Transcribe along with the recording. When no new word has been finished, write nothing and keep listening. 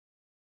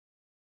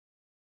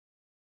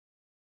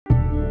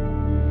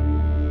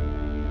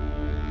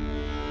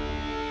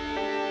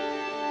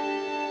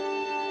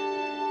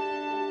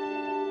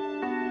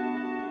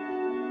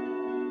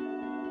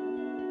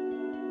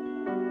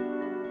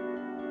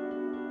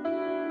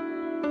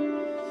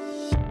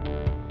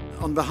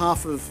on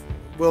behalf of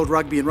World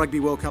Rugby and Rugby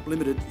World Cup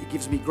Limited, it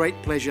gives me great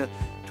pleasure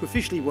to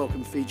officially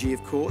welcome Fiji,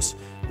 of course,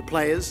 the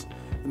players,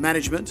 the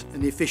management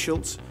and the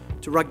officials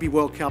to Rugby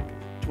World Cup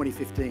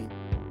 2015.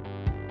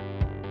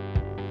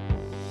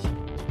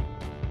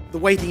 The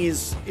waiting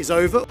is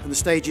over and the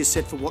stage is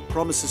set for what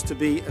promises to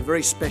be a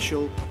very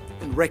special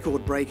and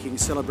record-breaking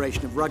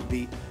celebration of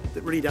rugby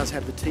that really does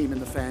have the team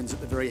and the fans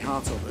at the very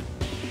heart of it.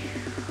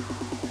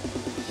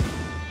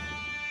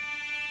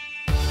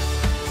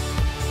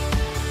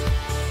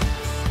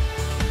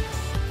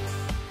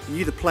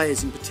 You, the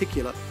players in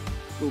particular,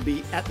 will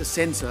be at the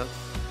centre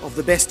of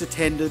the best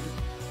attended,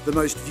 the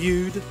most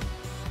viewed,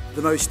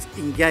 the most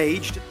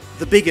engaged,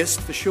 the biggest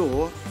for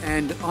sure,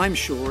 and I'm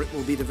sure it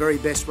will be the very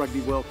best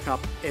Rugby World Cup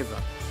ever.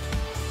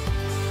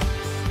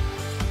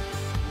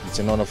 It's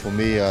an honour for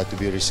me to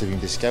be receiving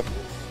this cap,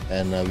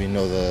 and we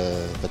know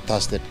the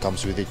task that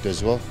comes with it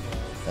as well,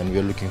 and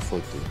we're looking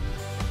forward to it.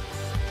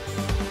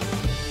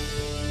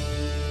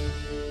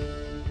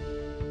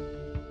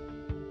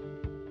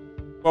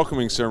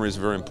 Welcoming ceremony is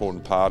a very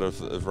important part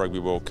of Rugby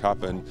World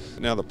Cup, and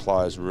now the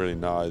players really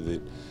know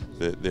that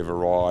they've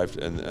arrived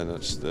and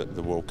it's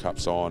the World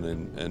Cup's on,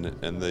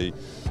 and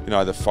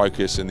the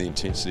focus and the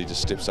intensity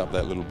just steps up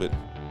that little bit.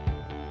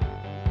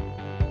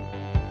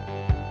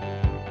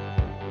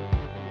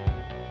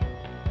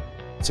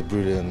 It's a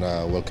brilliant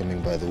welcoming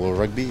by the World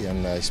Rugby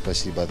and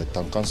especially by the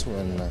Town Council,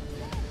 and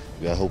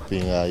we are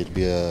hoping it'll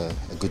be a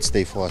good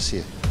stay for us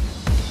here.